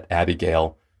mad at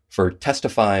Abigail for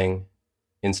testifying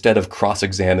instead of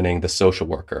cross-examining the social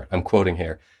worker. I'm quoting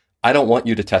here. I don't want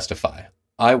you to testify.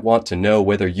 I want to know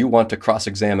whether you want to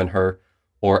cross-examine her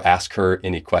or ask her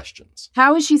any questions.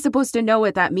 How is she supposed to know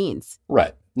what that means?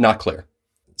 Right. Not clear.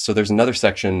 So there's another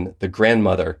section, the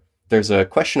grandmother. There's a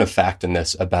question of fact in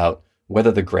this about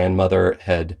whether the grandmother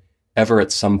had ever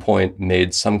at some point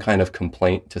made some kind of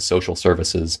complaint to social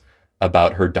services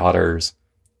about her daughter's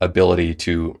ability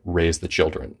to raise the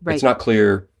children. Right. It's not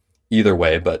clear either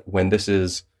way, but when this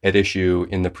is at issue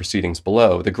in the proceedings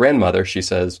below, the grandmother, she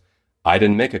says, I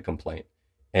didn't make a complaint.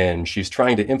 And she's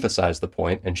trying to emphasize the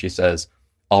point, and she says,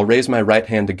 I'll raise my right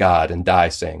hand to God and die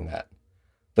saying that.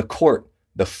 The court,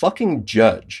 the fucking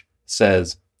judge,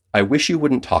 says, I wish you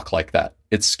wouldn't talk like that.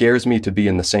 It scares me to be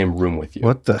in the same room with you.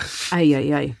 What the? Ay,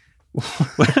 ay, ay.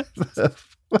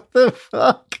 What the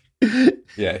fuck?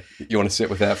 Yeah. You want to sit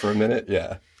with that for a minute?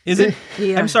 Yeah. Is it?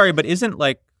 Yeah. I'm sorry, but isn't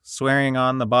swearing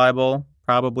on the Bible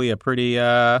probably a pretty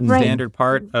standard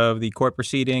part of the court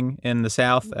proceeding in the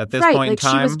South at this point in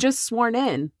time? She was just sworn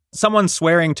in. Someone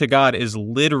swearing to God is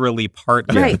literally part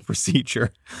of the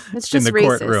procedure It's in just the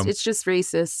racist. courtroom. It's just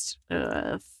racist,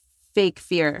 fake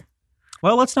fear.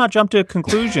 Well, let's not jump to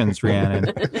conclusions,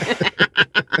 Rhiannon.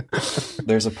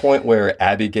 There's a point where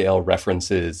Abigail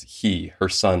references he, her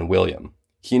son, William.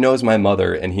 He knows my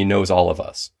mother and he knows all of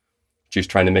us. She's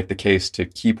trying to make the case to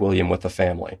keep William with the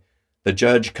family. The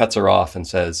judge cuts her off and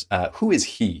says, who is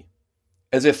he?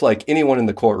 As if anyone in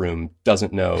the courtroom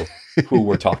doesn't know who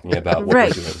we're talking about, what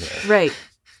Right. we're doing here. Right.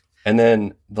 And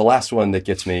then the last one that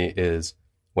gets me is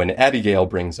when Abigail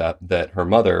brings up that her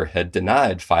mother had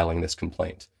denied filing this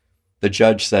complaint. The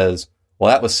judge says, well,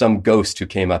 that was some ghost who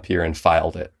came up here and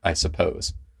filed it, I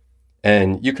suppose.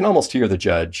 And you can almost hear the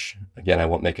judge, again, I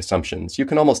won't make assumptions, you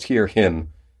can almost hear him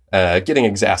getting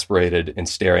exasperated and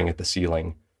staring at the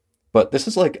ceiling. But this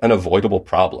is an avoidable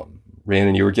problem.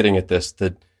 Rhiannon, you were getting at this,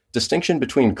 the distinction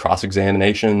between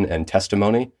cross-examination and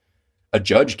testimony. A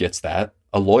judge gets that,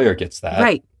 a lawyer gets that.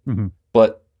 Right. Mm-hmm.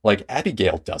 But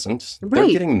Abigail doesn't. They're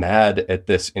Right. getting mad at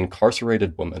this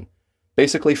incarcerated woman,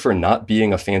 basically for not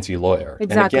being a fancy lawyer.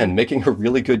 Exactly. And again, making a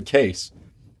really good case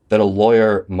that a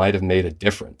lawyer might have made a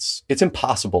difference. It's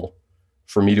impossible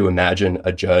for me to imagine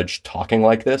a judge talking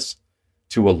like this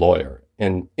to a lawyer.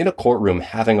 And in a courtroom,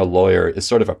 having a lawyer is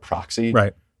sort of a proxy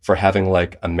for having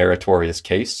a meritorious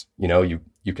case.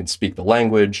 You can speak the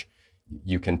language,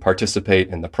 you can participate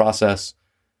in the process.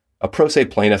 A pro se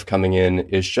plaintiff coming in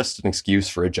is just an excuse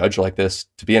for a judge like this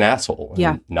to be an asshole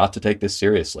and not to take this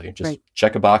seriously. Just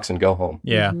check a box and go home.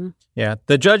 Yeah. Mm-hmm. Yeah.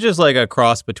 The judge is like a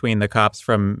cross between the cops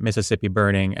from Mississippi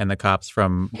Burning and the cops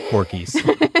from Porky's.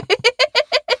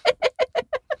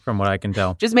 From what I can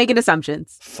tell. Just making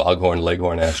assumptions. Foghorn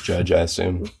Leghorn ass judge, I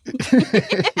assume.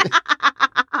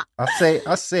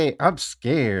 I say I'm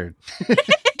scared.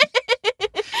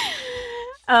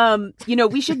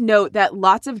 We should note that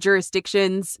lots of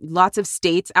jurisdictions, lots of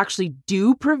states actually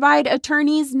do provide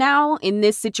attorneys now in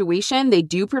this situation. They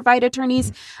do provide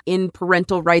attorneys in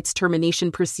parental rights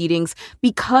termination proceedings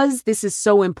because this is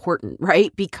so important,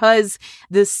 right? Because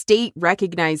the state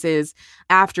recognizes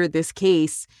after this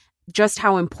case just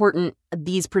how important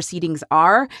these proceedings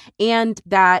are and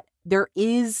that there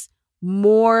is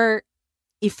more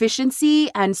efficiency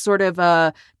and sort of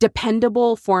a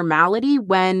dependable formality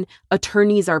when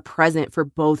attorneys are present for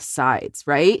both sides,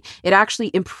 right? It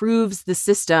actually improves the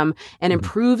system and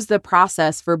improves the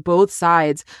process for both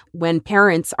sides when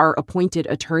parents are appointed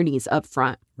attorneys up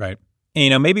front. Right.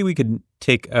 And, maybe we could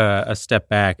take a step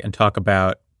back and talk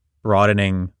about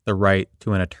broadening the right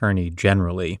to an attorney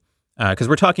generally. Because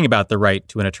we're talking about the right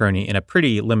to an attorney in a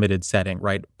pretty limited setting,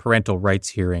 right? Parental rights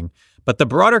hearing. But the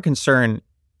broader concern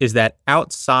is that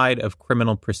outside of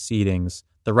criminal proceedings,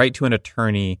 the right to an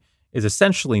attorney is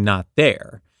essentially not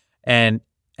there. And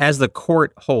as the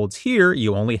court holds here,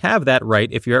 you only have that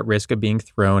right if you're at risk of being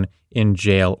thrown in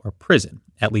jail or prison.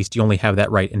 At least you only have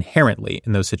that right inherently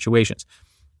in those situations.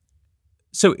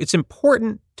 So it's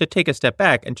important to take a step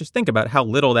back and just think about how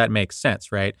little that makes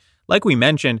sense, right? Like we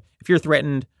mentioned, if you're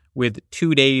threatened with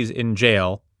 2 days in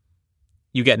jail,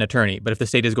 you get an attorney. But if the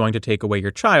state is going to take away your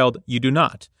child, you do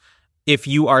not. If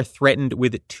you are threatened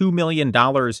with $2 million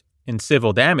in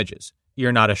civil damages,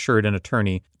 you're not assured an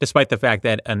attorney, despite the fact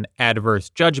that an adverse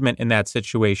judgment in that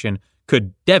situation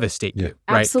could devastate you,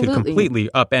 right? Absolutely. Could completely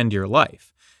upend your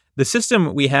life. The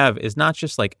system we have is not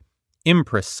just like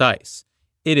imprecise.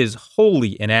 It is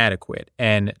wholly inadequate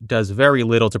and does very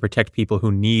little to protect people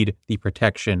who need the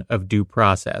protection of due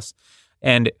process.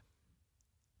 And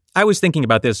I was thinking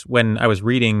about this when I was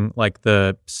reading like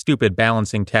the stupid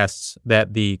balancing tests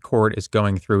that the court is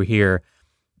going through here.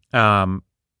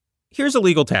 Here's a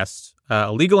legal test,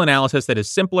 a legal analysis that is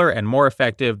simpler and more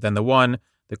effective than the one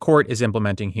the court is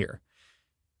implementing here.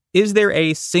 Is there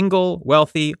a single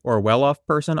wealthy or well-off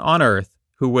person on earth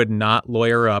who would not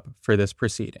lawyer up for this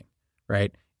proceeding,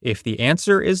 right? If the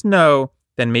answer is no,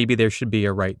 then maybe there should be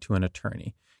a right to an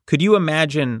attorney. Could you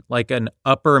imagine like an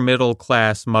upper middle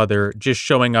class mother just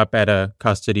showing up at a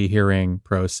custody hearing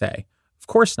pro se? Of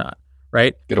course not,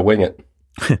 right? Gotta wing it.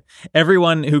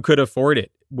 Everyone who could afford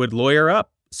it would lawyer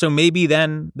up. So maybe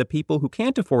then the people who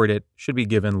can't afford it should be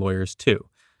given lawyers too.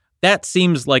 That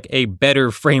seems like a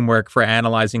better framework for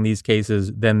analyzing these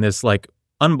cases than this like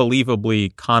unbelievably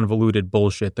convoluted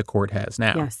bullshit the court has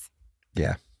now. Yes.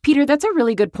 Yeah. Peter, that's a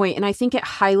really good point. And I think it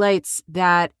highlights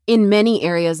that in many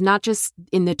areas, not just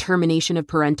in the termination of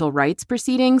parental rights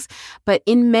proceedings, but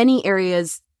in many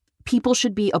areas, people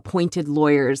should be appointed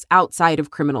lawyers outside of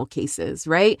criminal cases,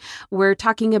 right? We're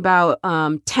talking about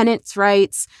tenants'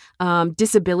 rights,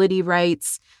 disability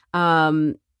rights,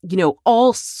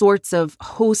 all sorts of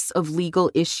hosts of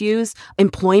legal issues,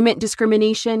 employment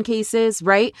discrimination cases,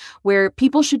 right? Where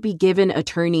people should be given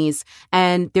attorneys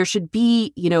and there should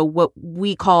be, what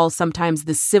we call sometimes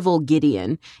the civil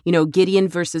Gideon. Gideon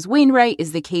versus Wainwright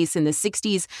is the case in the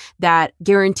 60s that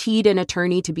guaranteed an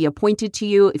attorney to be appointed to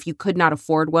you if you could not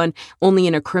afford one, only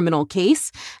in a criminal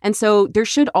case. And so there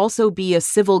should also be a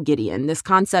civil Gideon, this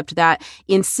concept that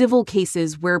in civil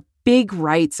cases where big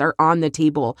rights are on the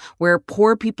table, where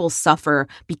poor people suffer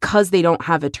because they don't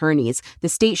have attorneys, the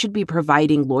state should be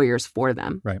providing lawyers for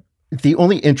them. Right. The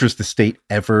only interest the state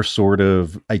ever sort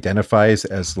of identifies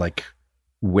as like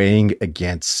weighing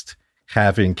against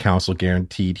having counsel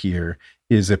guaranteed here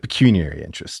is a pecuniary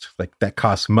interest, like that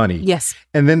costs money. Yes.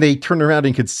 And then they turn around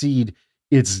and concede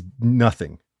it's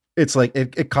nothing. It's like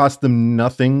it costs them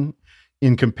nothing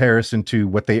in comparison to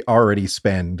what they already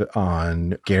spend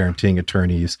on guaranteeing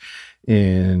attorneys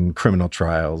in criminal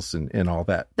trials and all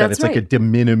that. That's it's right. like a de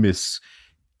minimis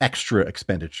extra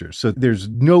expenditure. So there's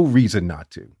no reason not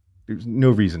to. There's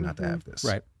no reason not to have this.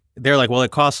 Right. They're like, well,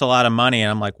 it costs a lot of money. And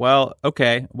I'm like, well,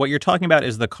 okay. What you're talking about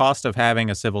is the cost of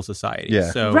having a civil society. Yeah.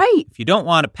 So Right. if you don't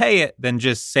want to pay it, then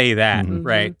just say that, Mhm.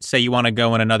 right? Say you want to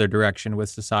go in another direction with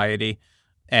society,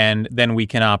 and then we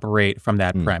can operate from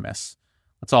that premise.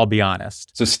 Let's all be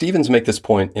honest. So Stevens make this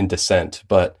point in dissent,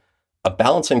 but a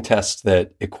balancing test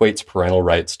that equates parental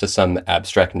rights to some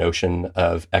abstract notion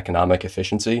of economic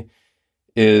efficiency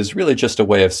is really just a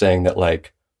way of saying that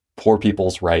like poor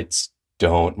people's rights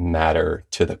don't matter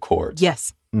to the court.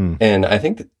 Yes. And I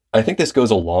think this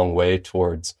goes a long way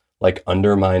towards like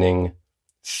undermining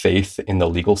faith in the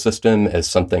legal system as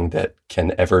something that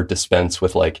can ever dispense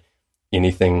with like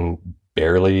anything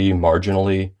barely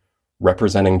marginally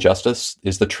representing justice.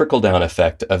 Is the trickle-down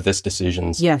effect of this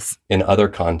decisions Yes. in other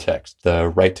contexts, the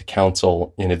right to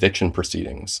counsel in eviction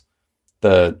proceedings.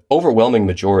 The overwhelming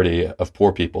majority of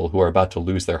poor people who are about to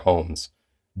lose their homes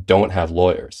don't have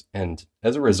lawyers. And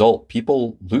as a result,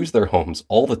 people lose their homes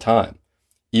all the time,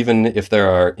 even if there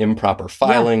are improper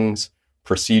filings,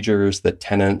 procedures that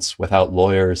tenants without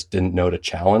lawyers didn't know to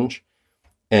challenge.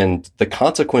 And the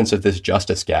consequence of this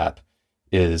justice gap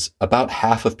is about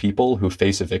half of people who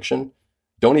face eviction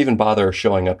don't even bother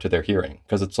showing up to their hearing,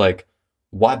 because it's like,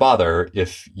 why bother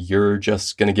if you're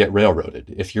just going to get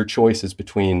railroaded? If your choice is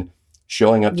between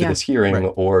showing up to this hearing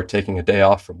or taking a day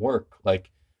off from work,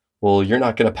 like, well, you're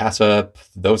not going to pass up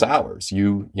those hours.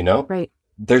 You know? Right.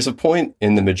 There's a point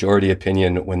in the majority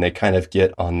opinion when they kind of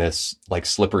get on this like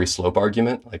slippery slope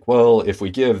argument, like, well, if we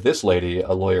give this lady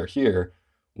a lawyer here,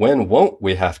 when won't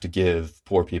we have to give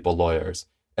poor people lawyers?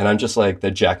 And I'm just like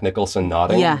the Jack Nicholson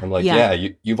nodding. Yeah, I'm like, yeah.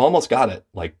 you've almost got it.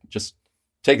 Like, just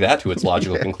take that to its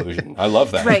logical conclusion. I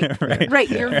love that. Right.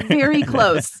 You're very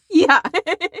close. Yeah.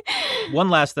 One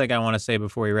last thing I want to say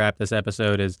before we wrap this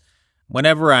episode is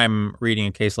whenever I'm reading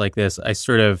a case like this, I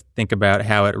sort of think about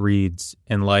how it reads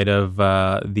in light of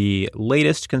the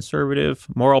latest conservative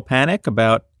moral panic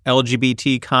about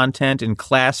LGBT content in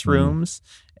classrooms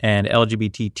and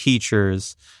LGBT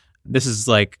teachers. This is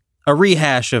like a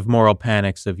rehash of moral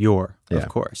panics of yore, of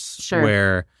course, Sure.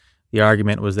 where the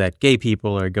argument was that gay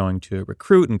people are going to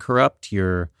recruit and corrupt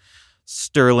your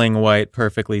sterling white,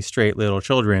 perfectly straight little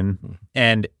children.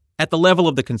 And at the level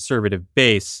of the conservative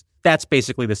base, That's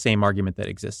basically the same argument that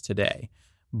exists today.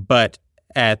 But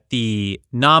at the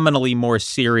nominally more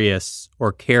serious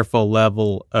or careful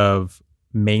level of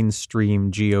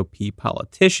mainstream GOP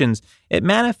politicians, it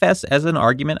manifests as an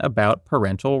argument about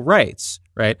parental rights,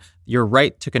 right? Your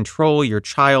right to control your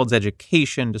child's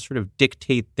education, to sort of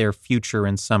dictate their future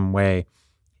in some way.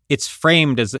 It's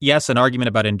framed as, yes, an argument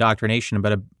about indoctrination,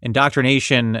 but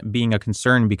indoctrination being a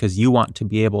concern because you want to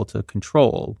be able to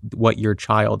control what your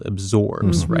child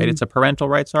absorbs, right? It's a parental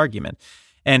rights argument.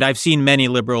 And I've seen many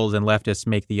liberals and leftists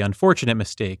make the unfortunate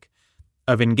mistake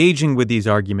of engaging with these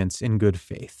arguments in good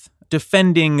faith,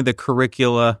 defending the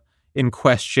curricula in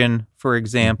question, for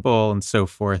example, and so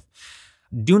forth.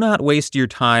 Do not waste your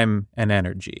time and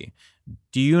energy.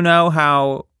 Do you know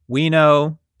how we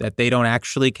know that they don't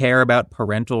actually care about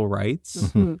parental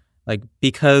rights? Like,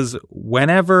 because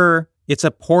whenever it's a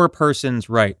poor person's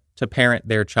right to parent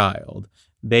their child,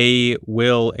 they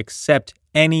will accept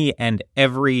any and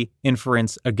every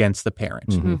inference against the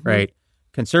parent, right?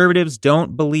 Conservatives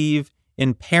don't believe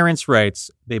in parents' rights.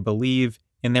 They believe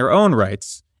in their own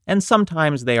rights, and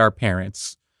sometimes they are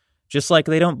parents. Just like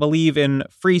they don't believe in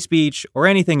free speech or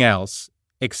anything else,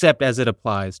 except as it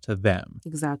applies to them.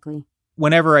 Exactly.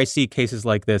 Whenever I see cases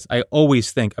like this, I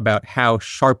always think about how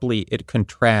sharply it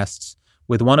contrasts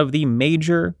with one of the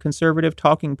major conservative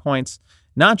talking points,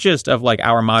 not just of like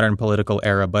our modern political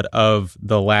era, but of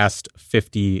the last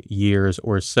 50 years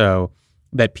or so,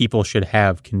 that people should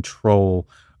have control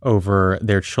over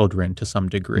their children to some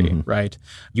degree, right?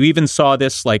 You even saw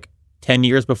this like 10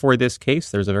 years before this case.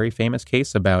 There's a very famous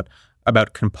case about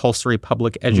compulsory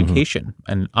public education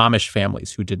and Amish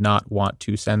families who did not want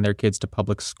to send their kids to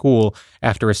public school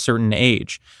after a certain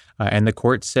age. And the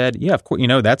court said, yeah, of course,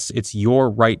 it's your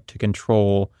right to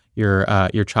control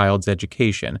your child's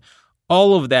education.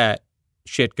 All of that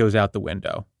shit goes out the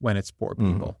window when it's poor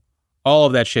people. All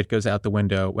of that shit goes out the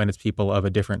window when it's people of a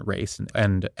different race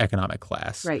and economic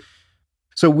class. Right.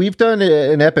 So we've done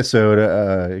an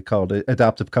episode called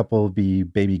Adoptive Couple v.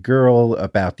 Baby Girl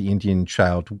about the Indian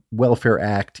Child Welfare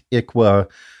Act, ICWA,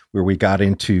 where we got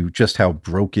into just how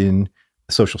broken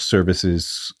social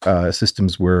services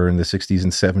systems were in the 60s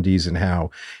and 70s and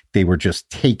how they were just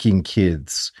taking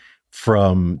kids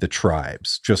from the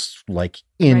tribes, just like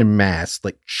in mass,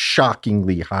 like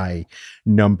shockingly high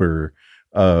number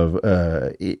of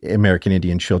American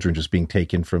Indian children just being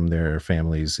taken from their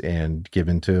families and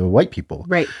given to white people.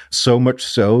 Right. So much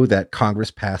so that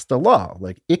Congress passed a law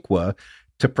like ICWA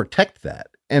to protect that.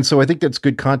 And so I think that's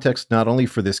good context, not only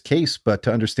for this case, but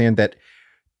to understand that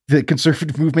the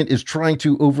conservative movement is trying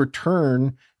to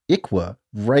overturn ICWA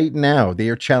right now. They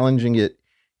are challenging it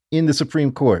in the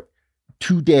Supreme Court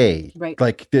today. Right.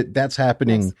 Like that's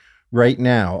happening right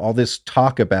now. All this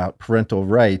talk about parental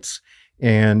rights,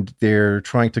 and they're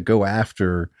trying to go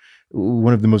after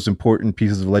one of the most important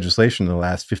pieces of legislation in the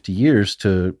last 50 years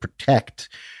to protect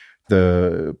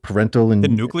the parental and the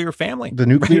nuclear family,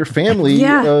 family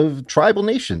of tribal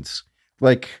nations.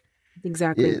 Like,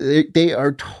 exactly. They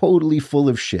are totally full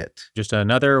of shit. Just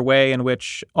another way in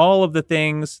which all of the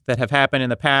things that have happened in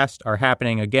the past are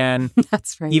happening again.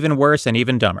 That's right. Even worse and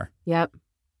even dumber. Yep.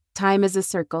 Time is a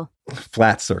circle.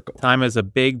 Flat circle. Time is a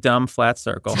big, dumb, flat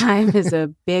circle. Time is a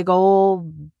big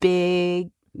old, big...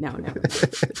 No.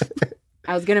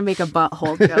 I was going to make a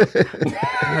butthole joke.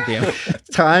 God damn it.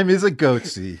 Time is a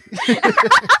goatsy.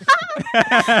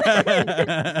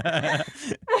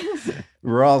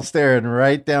 We're all staring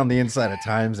right down the inside of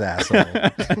Time's asshole.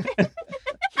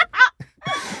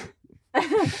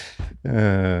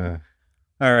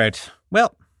 All right.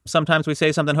 Well, sometimes we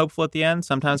say something hopeful at the end.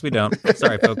 Sometimes we don't.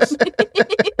 Sorry, folks.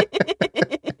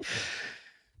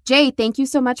 Jay, thank you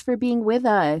so much for being with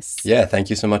us. Yeah,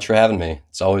 thank you so much for having me.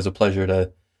 It's always a pleasure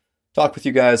to talk with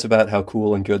you guys about how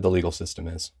cool and good the legal system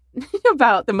is.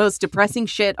 About the most depressing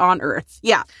shit on earth.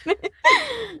 Yeah.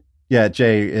 Yeah,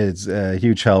 Jay is a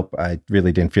huge help. I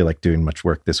really didn't feel like doing much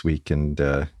work this week and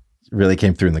really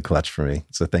came through in the clutch for me.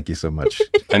 So thank you so much.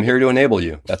 I'm here to enable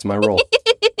you. That's my role.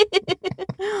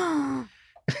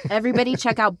 Everybody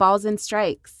check out Balls and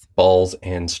Strikes.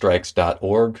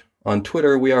 Ballsandstrikes.org. On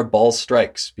Twitter, we are Balls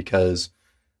Strikes because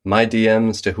my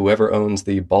DMs to whoever owns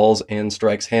the Balls and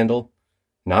Strikes handle,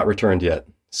 not returned yet.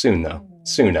 Soon, though.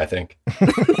 Soon, I think.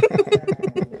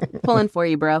 Pulling for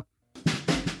you, bro.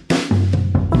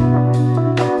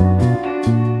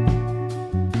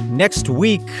 Next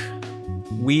week,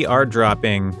 we are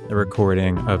dropping a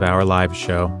recording of our live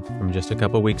show from just a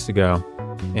couple weeks ago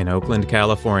in Oakland,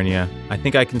 California. I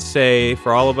think I can say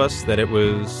for all of us that it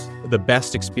was the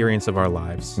best experience of our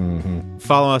lives.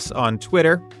 Follow us on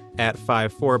Twitter at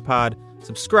 54pod.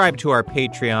 Subscribe to our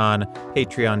Patreon,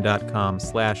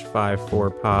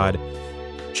 patreon.com/54pod.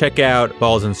 Check out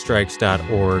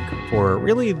ballsandstrikes.org for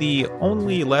really the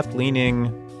only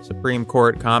left-leaning Supreme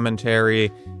Court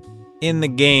commentary in the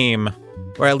game,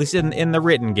 or at least in the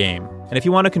written game. And if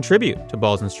you want to contribute to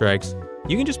Balls and Strikes,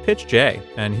 you can just pitch Jay,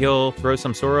 and he'll throw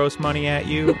some Soros money at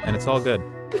you, and it's all good.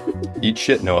 Eat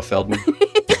shit, Noah Feldman.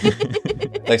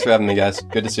 Thanks for having me, guys.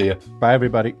 Good to see you. Bye,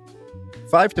 everybody.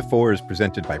 5 to 4 is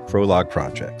presented by Prologue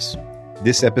Projects.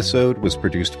 This episode was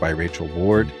produced by Rachel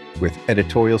Ward with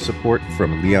editorial support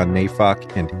from Leon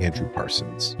Nafok and Andrew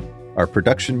Parsons. Our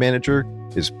production manager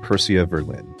is Persia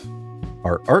Verlin.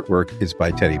 Our artwork is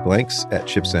by Teddy Blanks at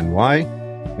Chips NY,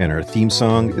 and our theme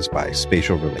song is by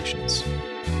Spatial Relations.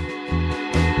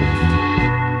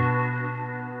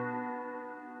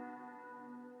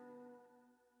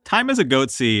 Time as a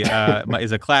goatsy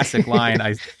is a classic line.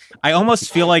 I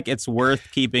almost feel like it's worth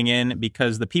keeping in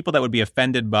because the people that would be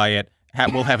offended by it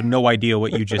will have no idea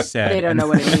what you just said. They don't know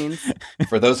what it means.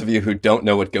 For those of you who don't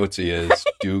know what goatsy is,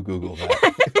 do Google that.